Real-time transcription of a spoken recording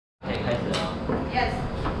开始了。Yes.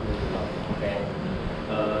 Okay.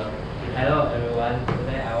 Hello everyone.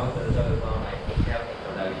 Today I want to talk about my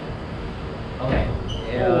self-introduction. Okay.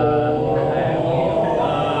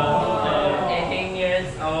 18 years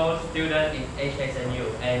old student in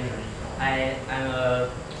HSNU, and I'm a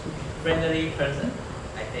friendly person,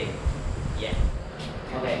 I think. Yeah.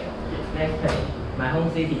 Okay. Next page. My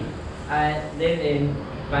home city. I live in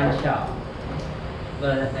Banqiao,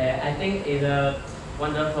 but I think it's a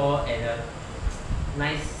wonderful and a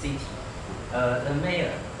nice city. The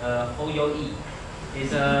mayor, Hou You-yi,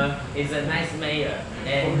 is a nice mayor,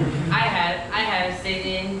 and I have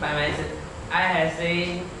seen by myself. I have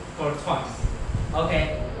seen for twice.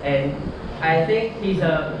 Okay, and I think he is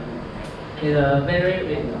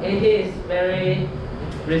very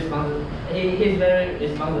responsible. He's very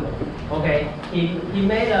responsible. Okay, he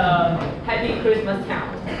made a happy Christmas town.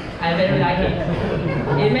 I very like it.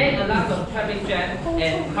 It made a lot of traffic jam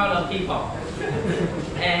and crowd of people,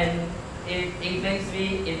 and it makes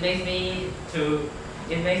me late to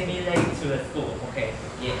the school. Okay,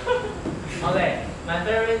 yeah. Okay, my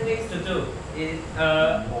favorite things to do is I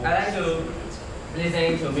like to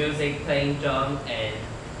listen to music, playing drum, and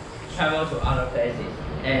travel to other places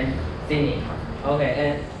and singing. Okay,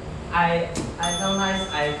 and I sometimes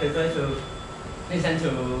I prefer to listen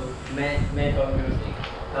to metal music.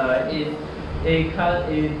 It makes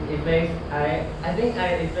I think I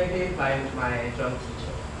inspired by my drum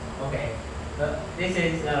teacher. Okay, this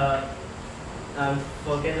is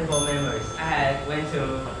forgettable memories. I went to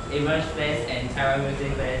Emerge Fest and Taiwan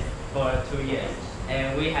Music Fest for 2 years,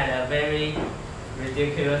 and we had a very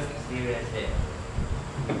ridiculous experience there.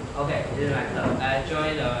 Okay, this is my club. I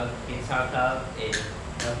joined a guitar club in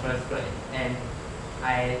the first grade, and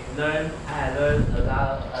I learned a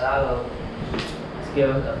lot of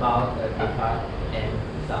skills about the guitar and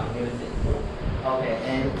some music. Okay,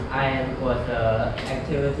 and I was the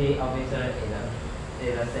activity officer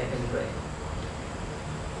in the second grade.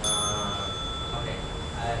 Okay,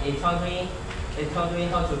 it taught me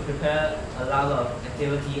how to prepare a lot of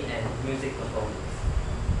activity and music performance.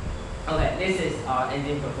 Okay, this is our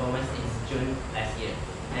ending performance in June last year,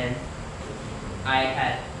 and I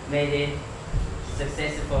had made it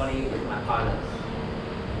successfully with my partners.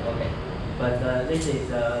 Okay, but this is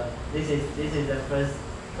the first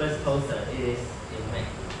poster. It is in May.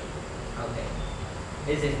 Okay,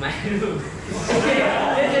 this is my look.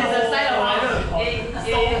 This is the side of my look.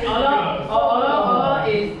 Although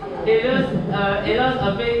it looks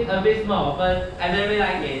a bit small, but I really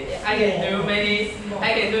like it. I can do many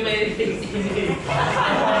things in it.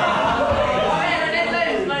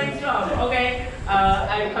 Learning drum. Okay,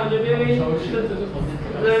 I'm contributing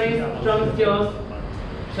learning drum skills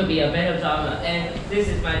to be a better drummer. And this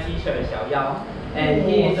is my teacher Xiao Yao, and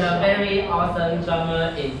he is a very awesome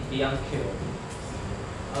drummer in Beyond Q.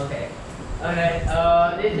 Okay. Okay,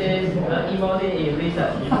 this is emoting in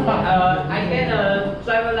research. I get a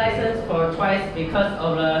driver license for twice because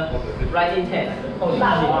of the writing test. Holy shit.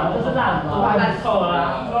 烂透了。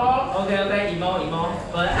Okay, emo.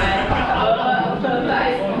 But I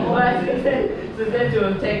decided to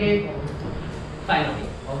take it finally.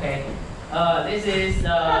 Okay. This is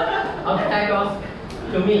obstacles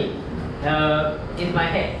to me. It's my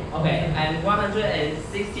head. Okay, I'm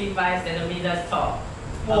 165 centimeters tall.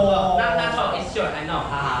 Not tall, it's short, I know.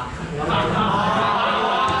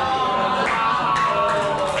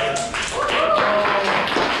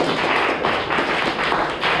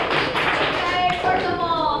 Okay, first of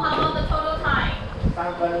all, how about the total time?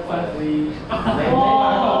 3分31。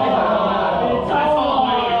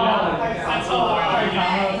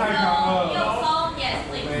Yes,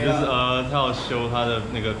 please. 就是他要修他的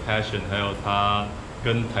那个 passion， 还有他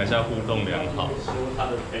跟台下互动良好，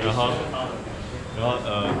然后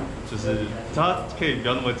就是他可以不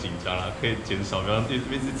要那么紧张啦，可以减少，不要一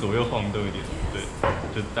直左右晃动一点，对，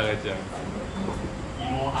就大概这样子。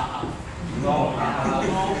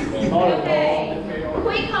Okay.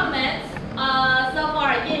 Quick comments. So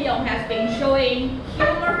far, Yan Yong has been showing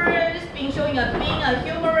being a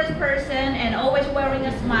humorous person and always wearing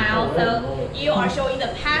a smile. So you are showing the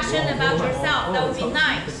passion about yourself. That would be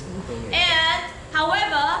nice. And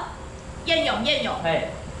however, Yan Yong. Hey.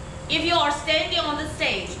 If you are standing on the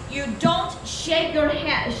stage, you don't shake your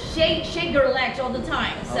head, shake your legs all the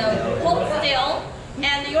time. So hold still,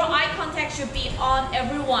 and your eye contact should be on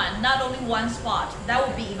everyone, not only one spot. That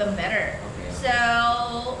would be even better. Okay.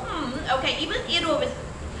 So, okay, even it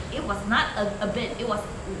was not a bit, it was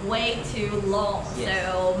way too long. Yes.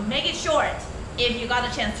 So make it short if you got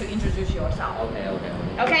a chance to introduce yourself. Okay.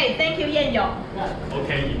 Okay, thank you, Yan Yong.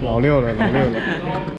 OK，老六了。